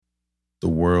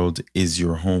world is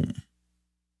your home,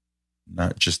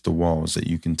 not just the walls that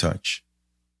you can touch.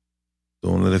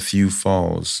 Don't let a few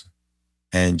falls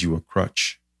hand you a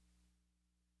crutch.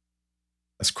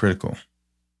 That's critical.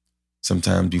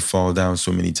 Sometimes we fall down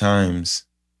so many times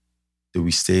that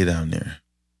we stay down there.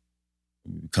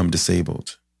 We become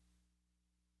disabled.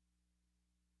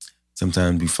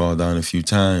 Sometimes we fall down a few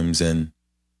times and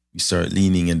we start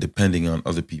leaning and depending on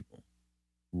other people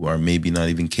who are maybe not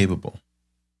even capable.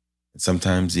 And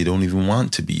sometimes they don't even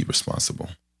want to be responsible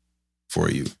for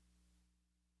you.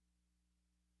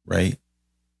 Right?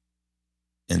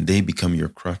 And they become your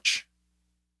crutch.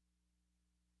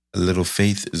 A little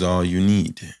faith is all you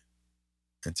need.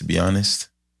 And to be honest,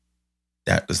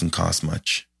 that doesn't cost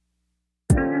much.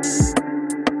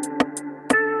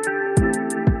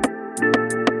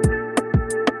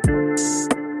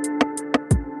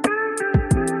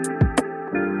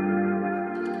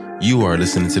 You are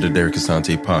listening to the Derek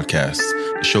Asante podcast,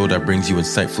 the show that brings you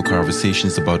insightful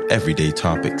conversations about everyday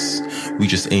topics. We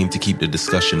just aim to keep the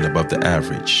discussion above the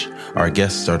average. Our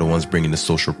guests are the ones bringing the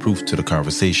social proof to the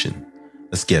conversation.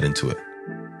 Let's get into it.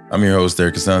 I'm your host,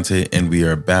 Derek Asante, and we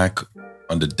are back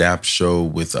on the DAP show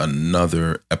with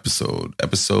another episode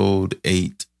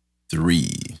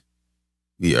 8-3.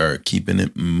 We are keeping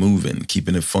it moving,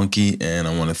 keeping it funky, and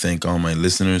I want to thank all my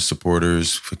listeners,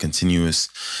 supporters for continuous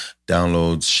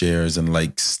downloads, shares, and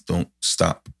likes. Don't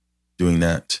stop doing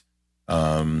that.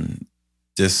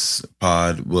 This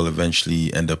pod will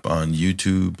eventually end up on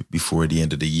YouTube before the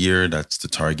end of the year. That's the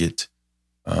target.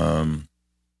 I'm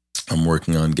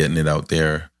working on getting it out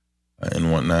there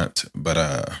and whatnot,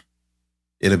 but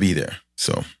it'll be there.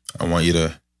 So I want you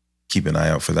to keep an eye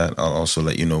out for that. I'll also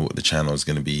let you know what the channel is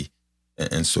going to be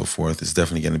and so forth. It's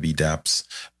definitely going to be DAPS,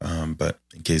 but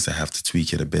in case I have to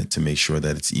tweak it a bit to make sure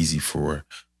that it's easy for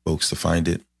folks to find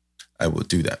it, I will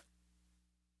do that.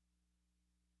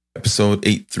 Episode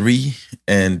 8-3,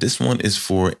 and this one is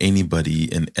for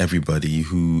anybody and everybody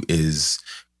who is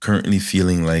currently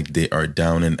feeling like they are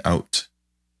down and out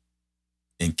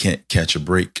and can't catch a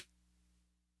break.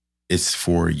 It's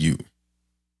for you.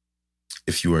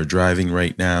 If you are driving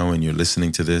right now and you're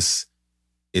listening to this,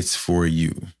 it's for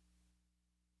you.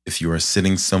 If you are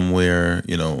sitting somewhere,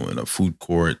 in a food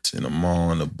court, in a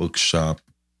mall, in a bookshop,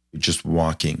 you're just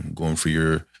walking, going for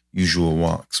your usual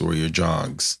walks or your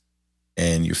jogs,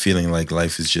 and you're feeling like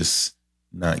life is just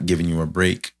not giving you a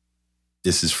break,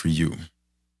 this is for you.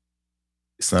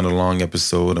 It's not a long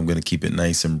episode. I'm going to keep it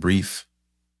nice and brief,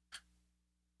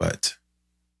 but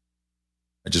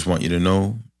I just want you to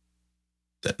know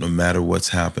that no matter what's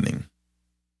happening,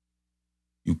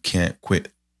 you can't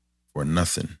quit for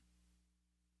nothing.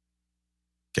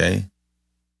 Okay?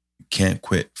 You can't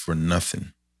quit for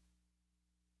nothing.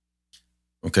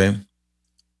 Okay?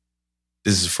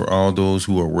 This is for all those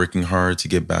who are working hard to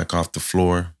get back off the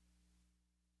floor.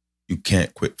 You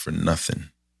can't quit for nothing.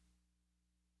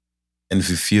 And if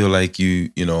you feel like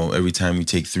every time you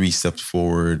take 3 steps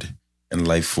forward and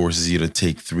life forces you to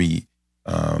take 3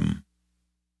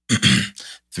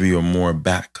 or more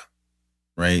back,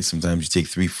 right? Sometimes you take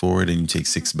 3 forward and you take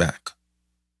 6 back.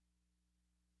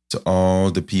 To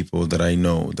all the people that I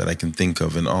know, that I can think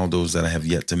of, and all those that I have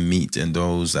yet to meet, and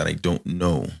those that I don't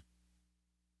know,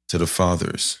 to the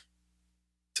fathers,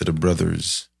 to the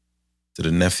brothers, to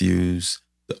the nephews,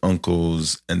 the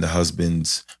uncles, and the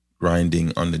husbands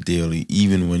grinding on the daily,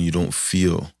 even when you don't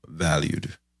feel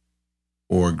valued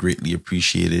or greatly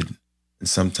appreciated, and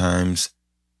sometimes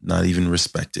not even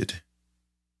respected.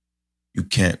 You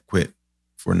can't quit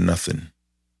for nothing.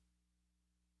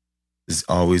 There's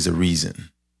always a reason.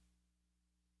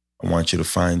 I want you to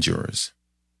find yours.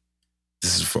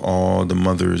 This is for all the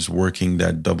mothers working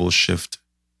that double shift,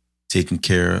 taking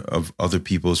care of other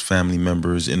people's family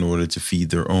members in order to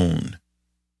feed their own.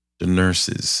 The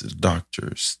nurses, the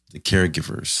doctors, the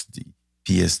caregivers, the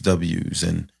PSWs,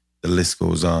 and the list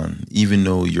goes on. Even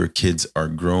though your kids are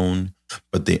grown,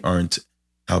 but they aren't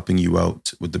helping you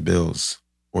out with the bills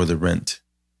or the rent.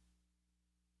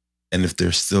 And if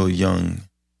they're still young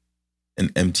and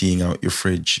emptying out your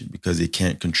fridge because they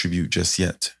can't contribute just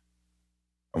yet,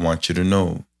 I want you to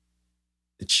know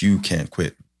that you can't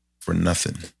quit for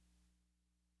nothing.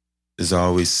 There's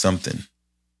always something.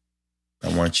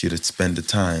 I want you to spend the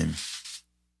time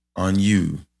on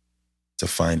you to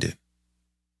find it.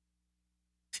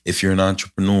 If you're an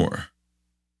entrepreneur,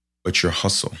 but your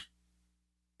hustle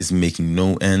is making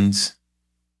no ends,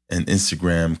 and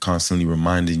Instagram constantly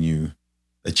reminding you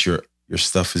that your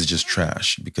stuff is just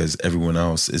trash because everyone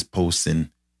else is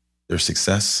posting their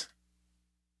success,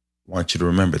 I want you to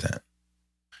remember that.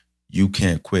 You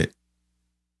can't quit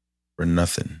for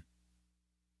nothing.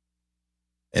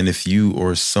 And if you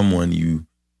or someone you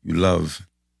love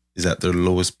is at their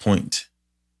lowest point,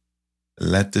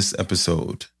 let this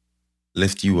episode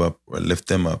lift you up or lift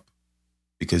them up,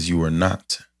 because you are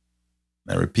not.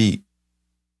 I repeat,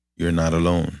 you're not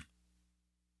alone.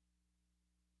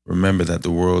 Remember that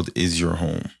the world is your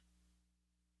home,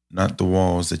 not the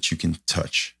walls that you can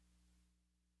touch.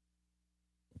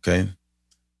 Okay?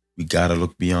 We gotta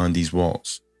look beyond these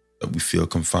walls that we feel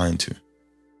confined to.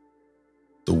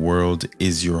 The world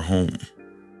is your home,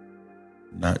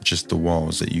 not just the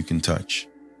walls that you can touch.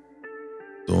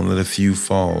 Don't let a few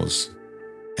falls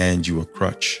hand you a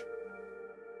crutch.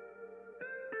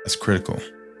 That's critical.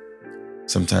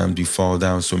 Sometimes we fall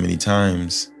down so many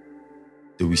times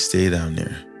that we stay down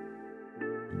there.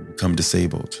 We become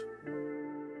disabled.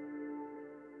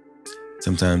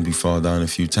 Sometimes we fall down a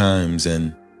few times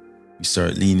and we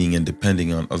start leaning and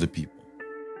depending on other people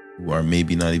who are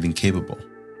maybe not even capable.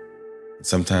 And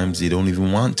sometimes they don't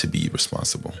even want to be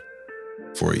responsible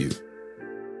for you,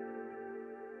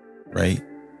 right?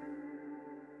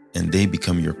 And they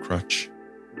become your crutch.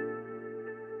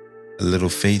 A little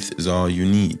faith is all you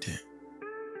need.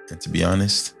 And to be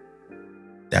honest,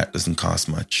 that doesn't cost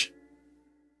much.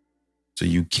 So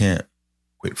you can't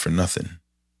quit for nothing.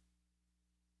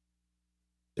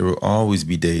 There will always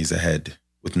be days ahead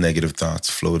with negative thoughts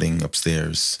floating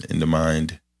upstairs in the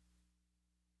mind.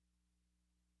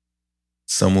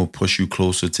 Some will push you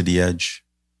closer to the edge,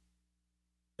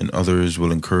 and others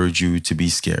will encourage you to be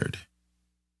scared.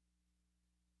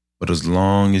 But as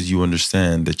long as you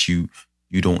understand that you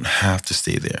don't have to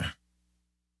stay there,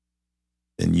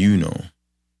 then you know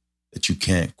that you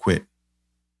can't quit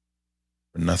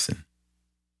for nothing.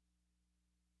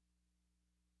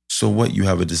 So what, you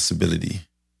have a disability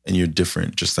and you're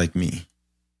different just like me.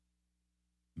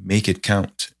 Make it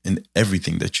count in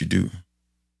everything that you do,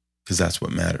 because that's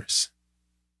what matters.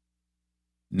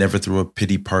 Never throw a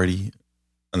pity party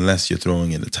unless you're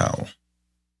throwing in the towel,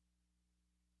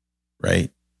 right?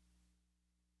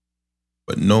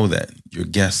 But know that your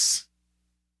guests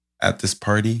at this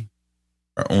party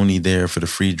are only there for the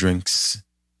free drinks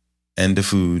and the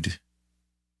food,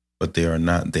 but they are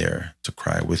not there to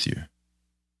cry with you.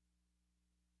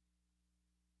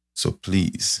 So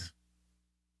please,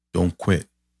 don't quit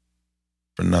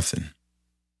for nothing.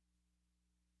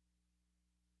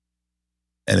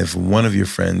 And if one of your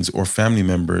friends or family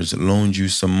members loaned you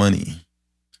some money,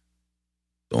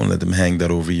 don't let them hang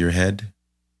that over your head.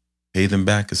 Pay them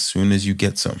back as soon as you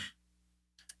get some.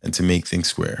 And to make things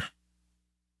square,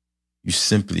 you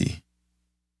simply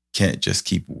can't just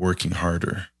keep working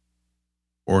harder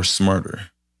or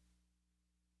smarter.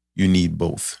 You need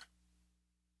both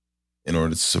in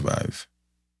order to survive.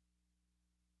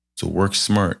 So work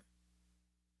smart,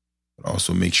 but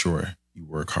also make sure you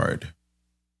work hard.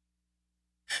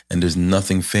 And there's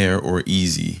nothing fair or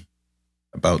easy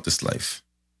about this life.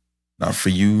 Not for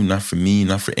you, not for me,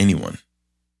 not for anyone.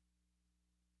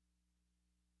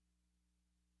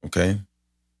 Okay?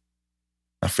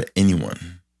 Not for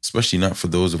anyone, especially not for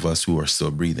those of us who are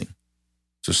still breathing.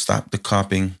 So stop the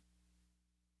copping,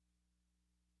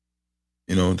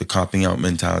 the copping out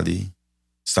mentality.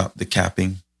 Stop the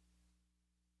capping.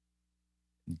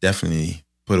 Definitely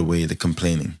put away the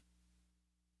complaining.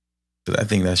 Because I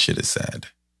think that shit is sad.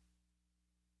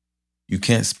 You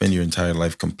can't spend your entire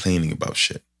life complaining about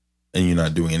shit and you're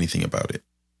not doing anything about it.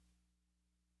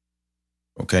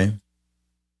 Okay?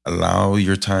 Allow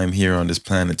your time here on this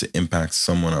planet to impact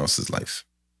someone else's life.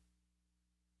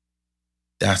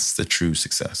 That's the true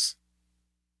success.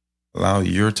 Allow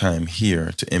your time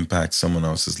here to impact someone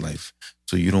else's life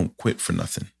so you don't quit for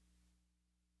nothing.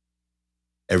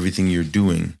 Everything you're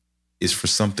doing is for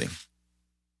something.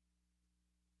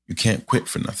 You can't quit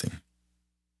for nothing.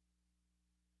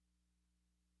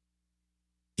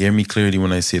 Hear me clearly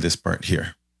when I say this part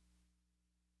here.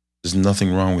 There's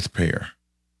nothing wrong with prayer.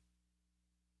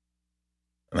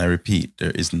 And I repeat,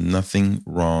 there is nothing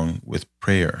wrong with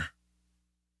prayer.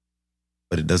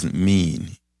 But it doesn't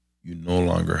mean you no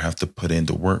longer have to put in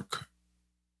the work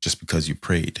just because you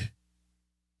prayed.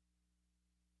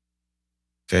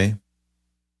 Okay?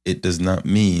 It does not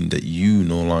mean that you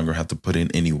no longer have to put in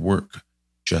any work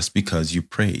just because you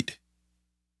prayed.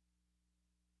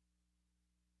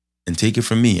 And take it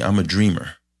from me, I'm a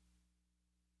dreamer.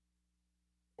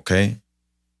 Okay?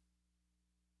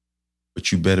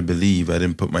 But you better believe I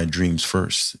didn't put my dreams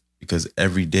first, because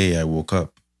every day I woke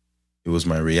up, it was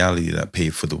my reality that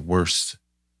paid for the worst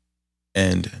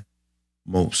and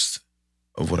most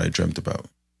of what I dreamt about.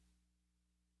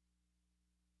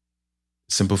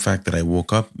 The simple fact that I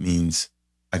woke up means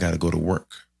I got to go to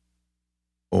work.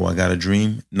 Oh, I got a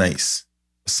dream? Nice.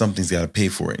 Something's got to pay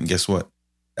for it. And guess what?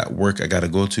 That work I got to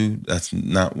go to, that's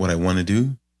not what I want to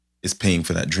do. It's paying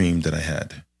for that dream that I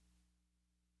had.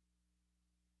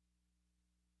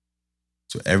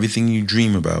 So everything you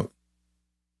dream about,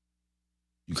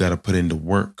 you got to put into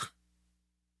work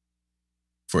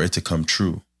for it to come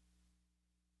true.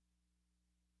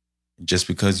 Just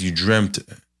because you dreamt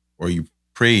or you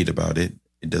prayed about it,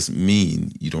 it doesn't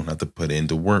mean you don't have to put in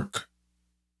the work.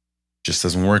 It just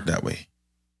doesn't work that way.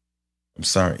 I'm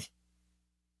sorry.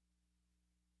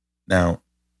 Now,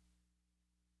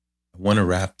 I want to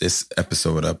wrap this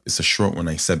episode up. It's a short one,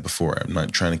 I said before. I'm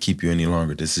not trying to keep you any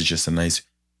longer. This is just a nice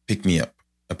pick-me-up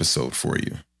episode for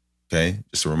you. Okay?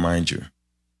 Just to remind you.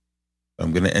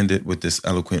 I'm going to end it with this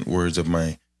eloquent words of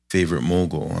my favorite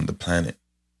mogul on the planet,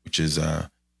 which is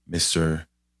Mr.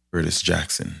 Curtis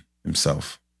Jackson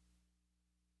himself.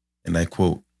 And I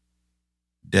quote,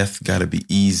 "Death gotta be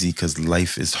easy because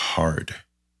life is hard."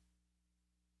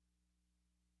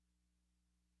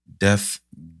 Death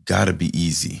gotta be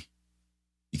easy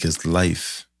because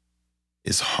life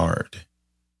is hard.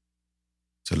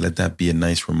 So let that be a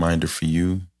nice reminder for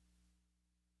you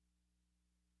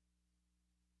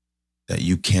that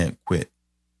you can't quit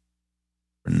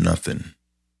for nothing.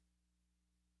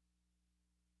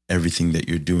 Everything that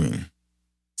you're doing,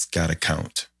 it's gotta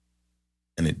count.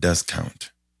 And it does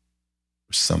count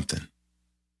for something.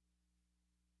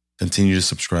 Continue to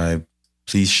subscribe.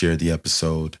 Please share the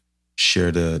episode.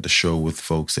 Share the show with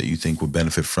folks that you think will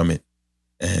benefit from it.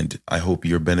 And I hope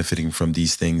you're benefiting from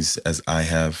these things as I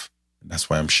have. That's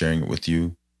why I'm sharing it with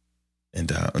you. And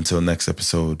until next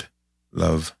episode,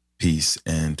 love, peace,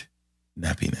 and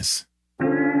happiness.